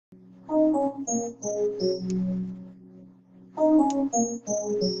Yo,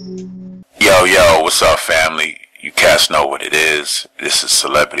 what's up, family? You cats know what it is. This is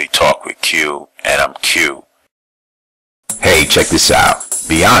Celebrity Talk with Q, and I'm Q. Hey, check this out.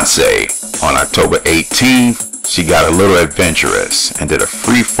 Beyonce, on October 18th, she got a little adventurous and did a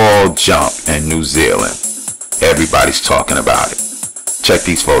freefall jump in New Zealand. Everybody's talking about it. Check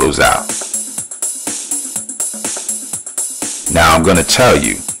these photos out. Now I'm gonna tell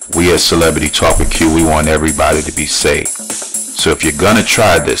you, we at Celebrity Talk with Q, we want everybody to be safe. So if you're gonna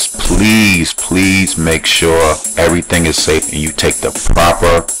try this, please make sure everything is safe and you take the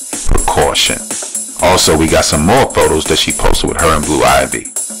proper precaution. Also, we got some more photos that she posted with her and Blue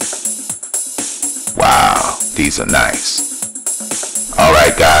Ivy. Wow, these are nice.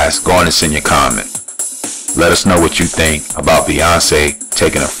 Alright guys, go on and send your comment. Let us know what you think about Beyonce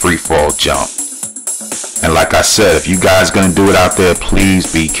taking a free fall jump. And like I said, if you guys gonna do it out there,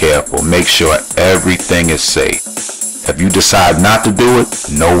 please be careful. Make sure everything is safe. If you decide not to do it,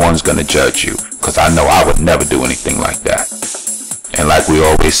 no one's gonna judge you, because I know I would never do anything like that. And like we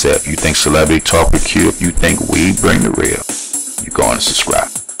always say, if you think Celebrity Talk with Q, if you think we bring the real, you go on and subscribe.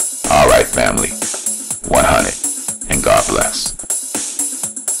 Alright family, 100, and God bless.